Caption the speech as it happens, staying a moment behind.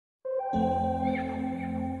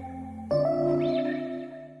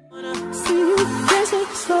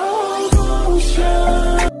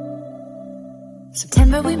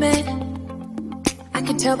September we met, I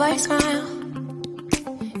could tell by your smile,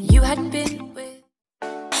 you hadn't been with.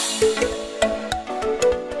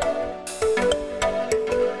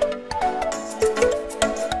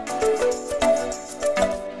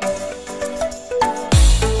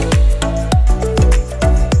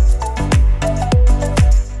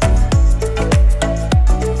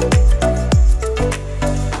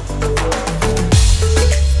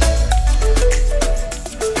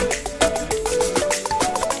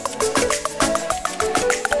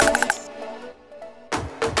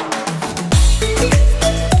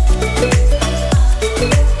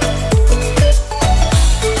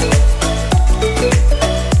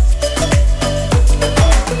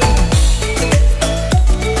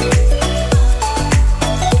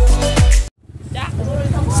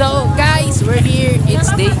 So guys, we're here. It's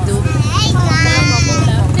day 2.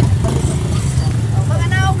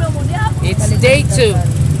 It's day 2.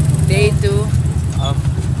 Day 2 of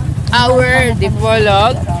our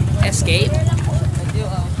Dipolog escape.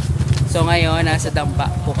 So ngayon, nasa dampa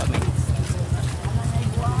po kami.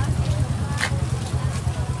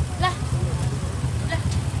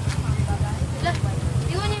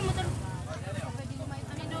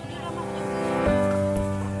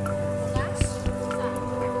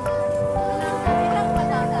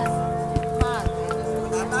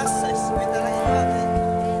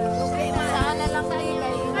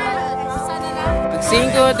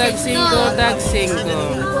 Tag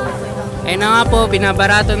 5. Eh na nga po,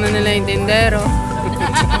 binabarato na nila yung tindero.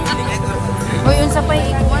 O yun sa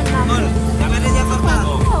paikuan namin.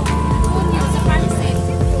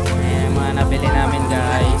 Ayan, mga nabili namin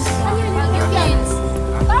guys.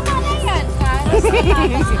 Tama na yan.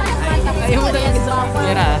 Ayaw mo talaga sa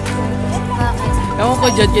camera. Ewan ko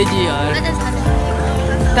dyan kay GR.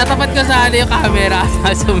 Tatapat ko sa ano yung camera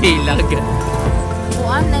sa sumilag.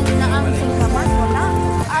 Buwan na ang singkamas. Wala.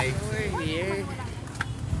 We're here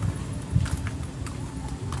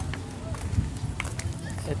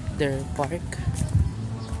at their park.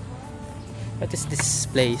 What is this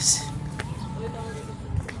place?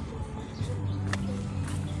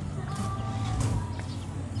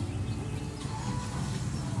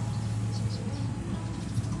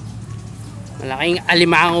 Malaking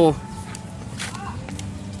alimango.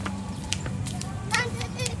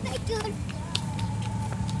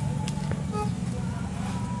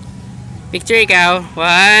 Picture ikaw.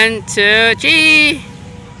 1, 2, 3.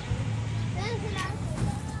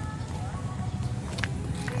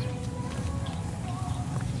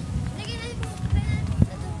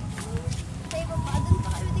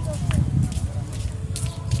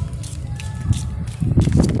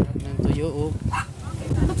 Ng tuyo oh.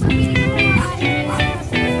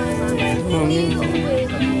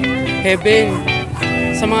 Heaven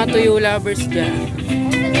sa mga tuyo lovers dyan.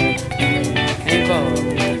 Ayun po.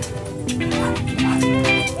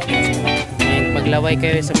 Maglaway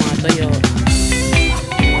kayo sa mga tuyo.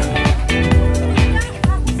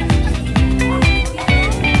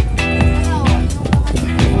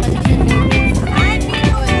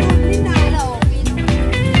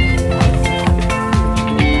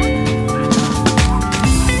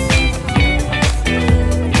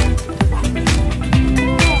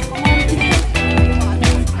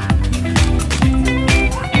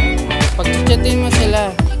 Pag-chatin mo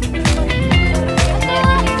sila.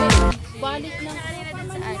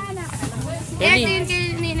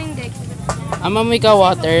 Amamoy ka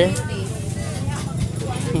water.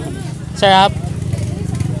 Sarap.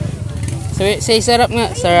 Say sarap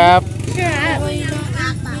nga. Sarap. Sarap.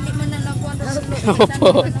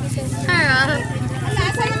 Opo. Sarap.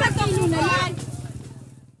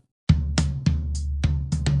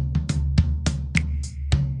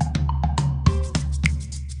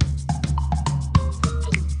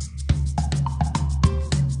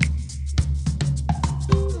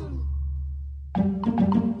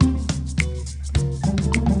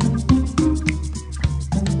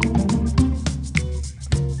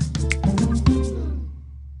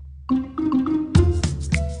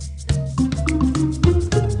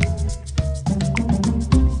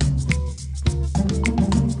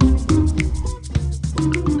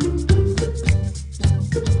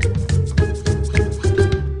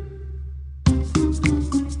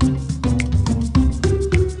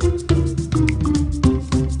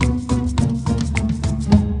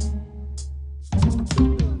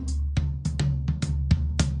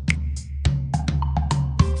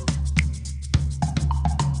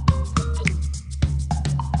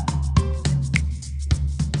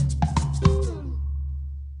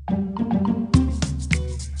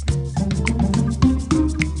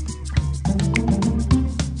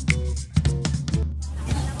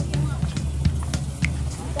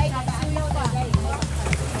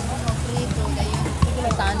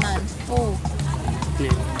 Kanan. Oh.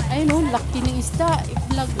 Ayun oh, laki ng isda.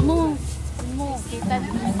 I-vlog mo. Kita.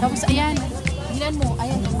 Tapos ayan. Tingnan mo.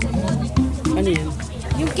 Ayan. Ano yan?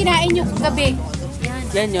 Yung kinain nyo kagabi.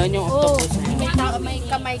 Yan yun, yung octopus. May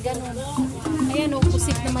kamay ganun. Ayan oh,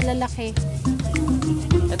 pusit na malalaki.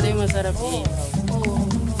 Ito yung masarap eh. Oh.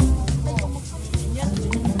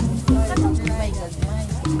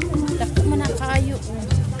 Laki mo na kayo.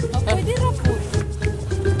 Oh, pwede na po.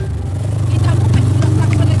 Kita mo kayo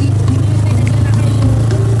lang pala dito.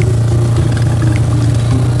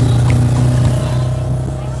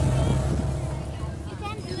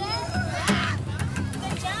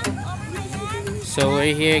 So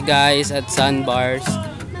we're here guys at Sandbars.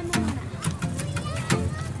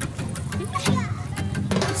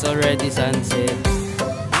 It's already sunset.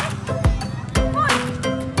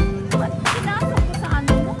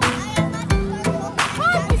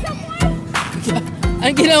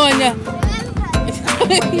 Ang ginawa niya?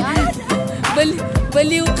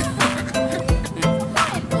 Baliw ka.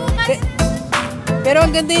 Pero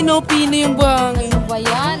ang ganda yun, no? Pino yung buhangin. Ba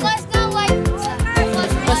yan?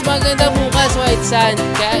 Mas maganda bukas white sand.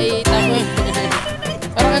 Kaya itamo yun.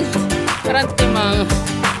 Parang timang.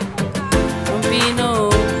 Ang pino.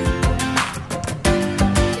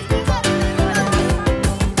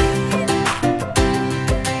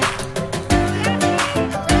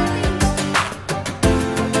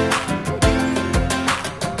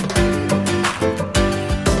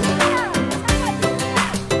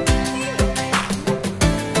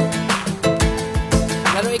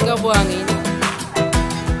 Lalo ikaw buhangin.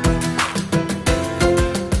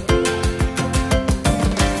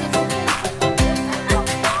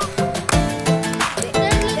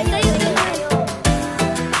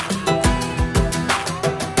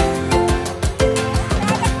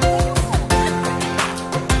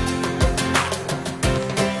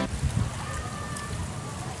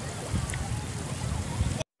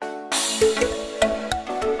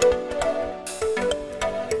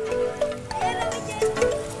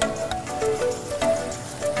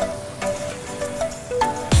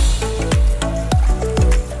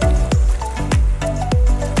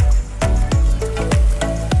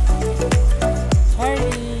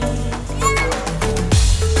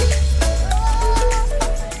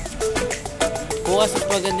 Bukas at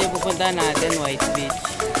maganda yung pupuntahan natin, White Beach.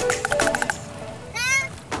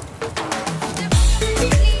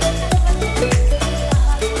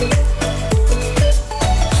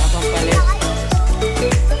 Pampalit.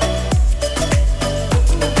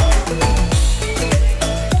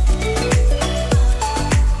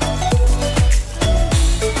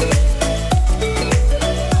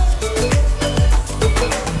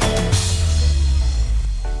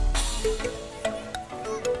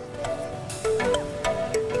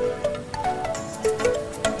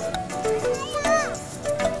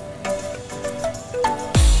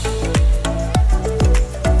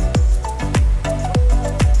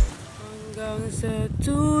 Sa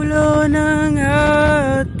dulo ng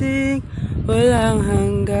ating walang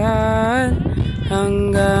hanggan,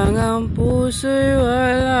 hanggang ang puso'y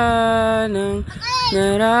wala nang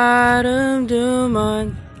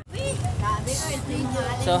nararamdaman.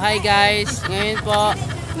 So hi guys, ngayon po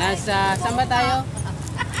nasa, saan ba tayo?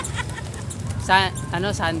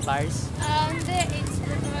 Sandbars? Hindi, it's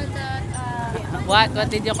before that, What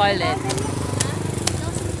did you call it?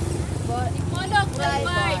 Dipolog,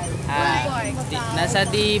 Boulevard. Nasa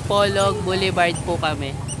Dipolog Boulevard po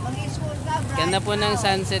kami. Ganda po ng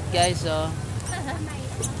sunset guys, oh.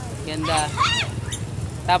 Ganda.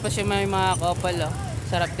 Tapos yung may mga couple, oh.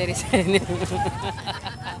 Sarap tirisin.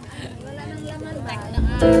 Wala nang laman ba?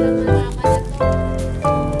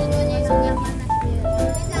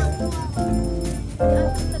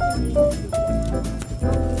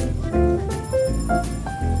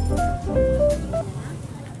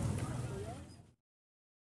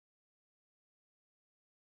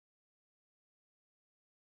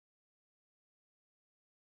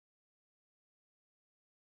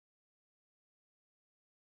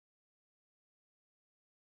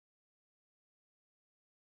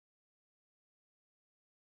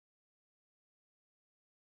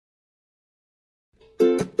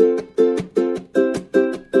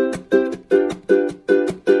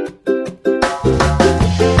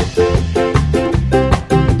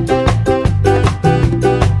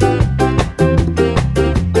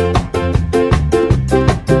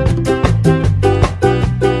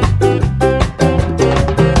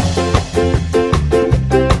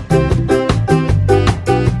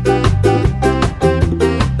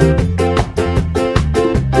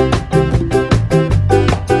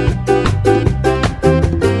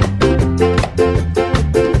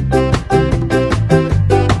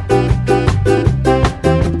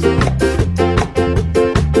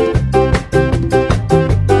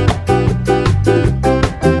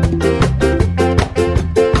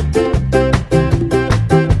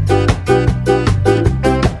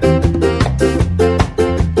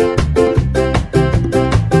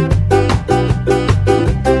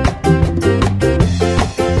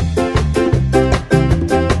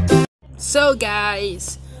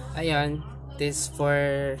 ayun, this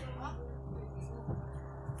for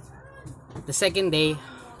the second day.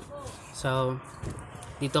 So,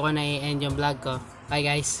 dito ko na i-end yung vlog ko. Bye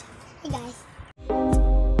guys!